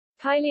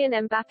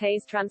Kylian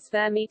Mbappe's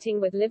transfer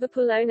meeting with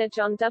Liverpool owner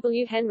John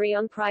W. Henry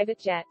on private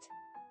jet.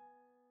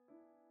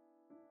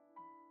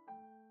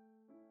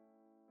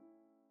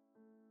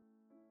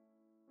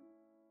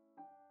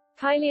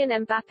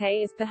 Kylian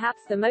Mbappe is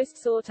perhaps the most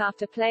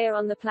sought-after player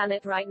on the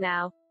planet right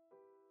now.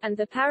 And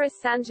the Paris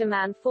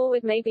Saint-Germain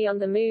forward may be on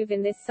the move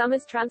in this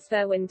summer's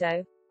transfer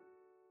window.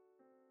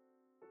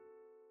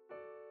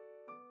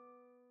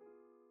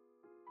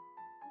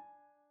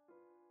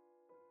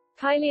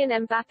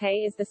 Kylian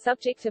Mbappe is the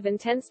subject of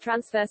intense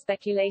transfer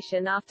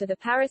speculation after the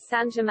Paris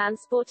Saint-Germain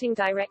sporting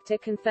director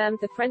confirmed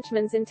the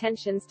Frenchman's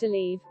intentions to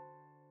leave.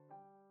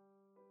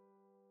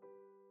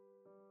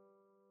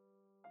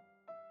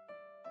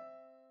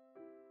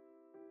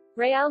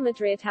 Real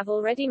Madrid have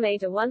already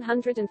made a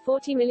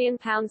 £140 million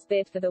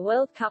bid for the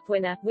World Cup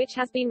winner, which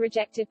has been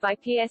rejected by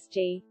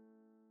PSG.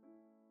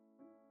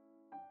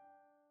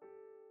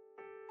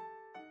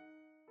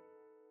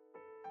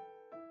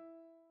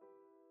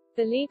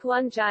 The League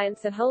One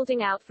giants are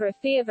holding out for a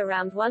fee of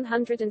around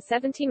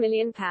 £170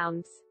 million.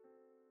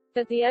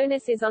 But the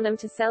onus is on them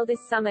to sell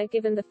this summer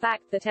given the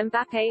fact that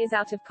Mbappe is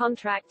out of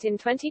contract in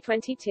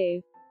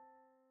 2022.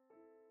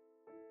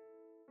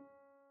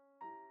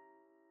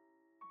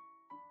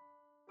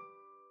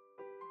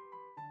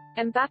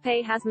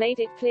 Mbappe has made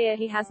it clear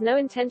he has no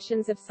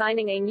intentions of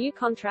signing a new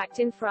contract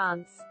in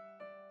France.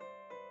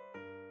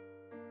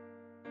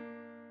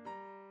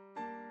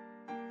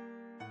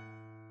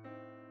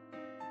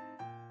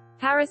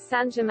 Paris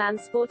Saint-Germain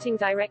sporting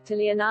director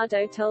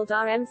Leonardo told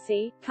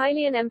RMC,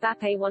 "Kylian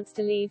Mbappe wants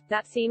to leave,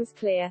 that seems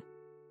clear.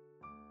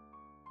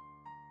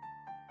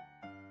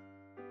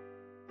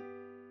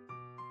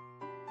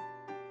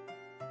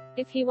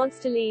 If he wants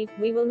to leave,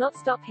 we will not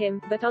stop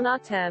him, but on our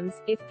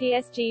terms. If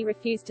PSG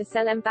refuse to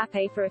sell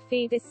Mbappe for a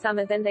fee this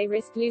summer, then they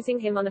risk losing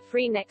him on a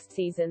free next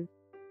season."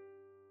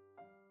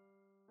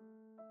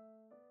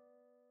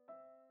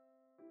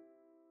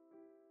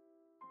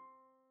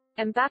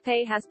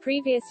 Mbappe has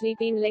previously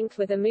been linked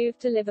with a move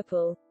to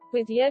Liverpool.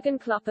 With Jurgen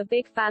Klopp a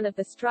big fan of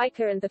the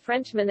striker and the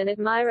Frenchman an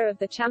admirer of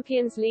the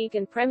Champions League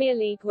and Premier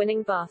League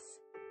winning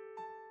boss.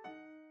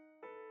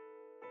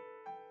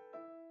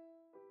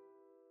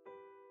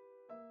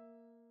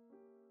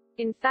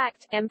 In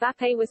fact,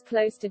 Mbappe was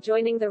close to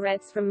joining the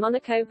Reds from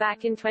Monaco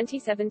back in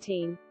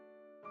 2017.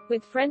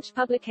 With French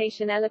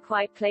publication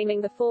L'Equipe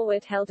claiming the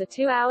forward held a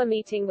 2-hour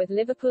meeting with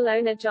Liverpool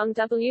owner John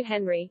W.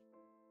 Henry.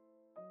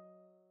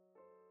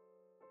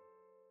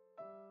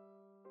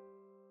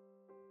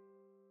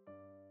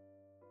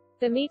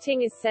 The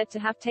meeting is said to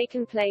have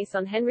taken place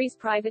on Henry's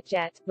private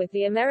jet, with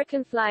the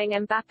American flying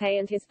Mbappe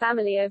and his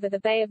family over the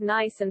Bay of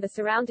Nice and the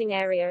surrounding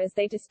area as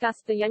they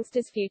discussed the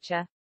youngster's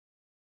future.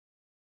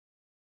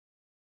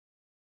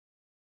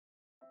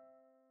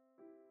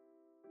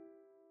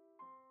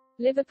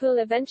 Liverpool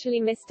eventually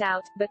missed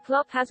out, but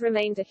Klopp has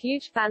remained a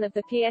huge fan of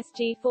the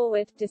PSG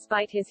forward,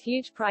 despite his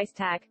huge price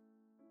tag.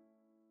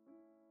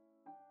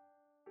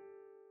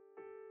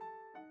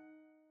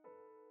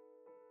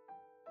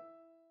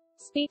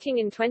 Speaking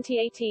in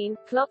 2018,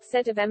 Klopp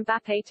said of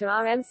Mbappe to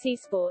RMC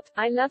Sport,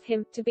 "I love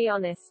him, to be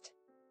honest.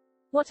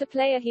 What a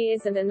player he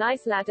is and a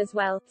nice lad as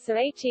well, so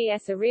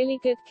he's a really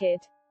good kid.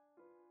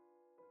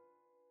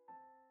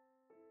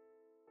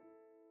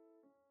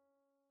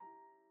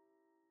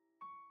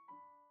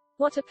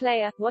 What a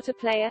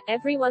player,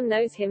 everyone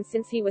knows him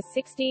since he was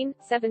 16,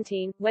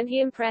 17, when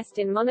he impressed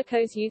in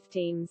Monaco's youth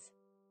teams.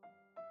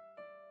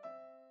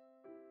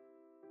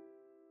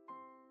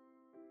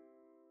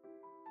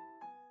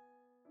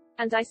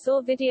 And I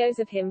saw videos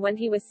of him when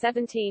he was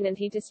 17 and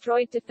he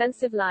destroyed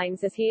defensive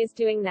lines as he is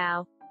doing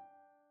now.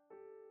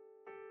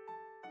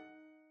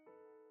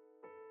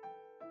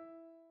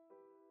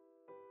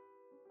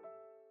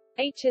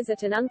 H is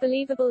at an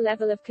unbelievable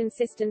level of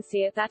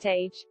consistency at that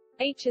age.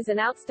 H is an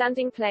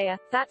outstanding player,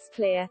 that's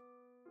clear.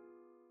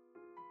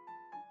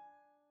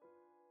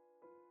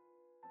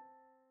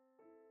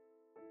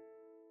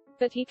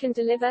 But he can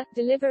deliver,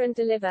 and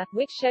deliver,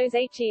 which shows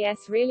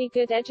he's really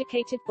good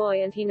educated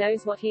boy and he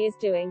knows what he is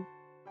doing."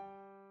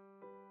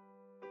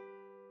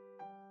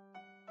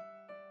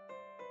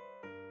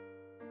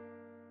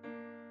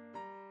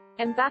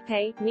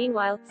 Mbappe,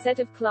 meanwhile, said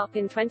of Klopp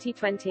in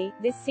 2020,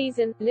 "This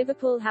season,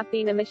 Liverpool have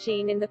been a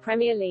machine in the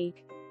Premier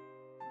League.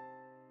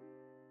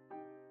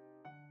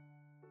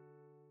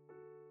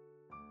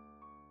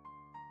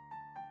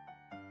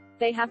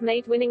 They have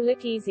made winning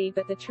look easy,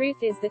 but the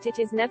truth is that it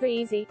is never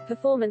easy.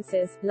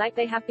 Performances, like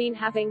they have been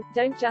having,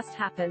 don't just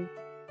happen.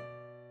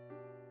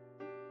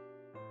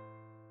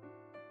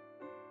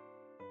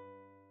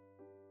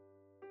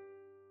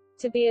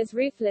 To be as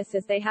ruthless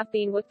as they have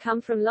been would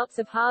come from lots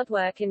of hard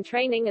work in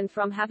training and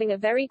from having a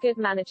very good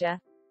manager."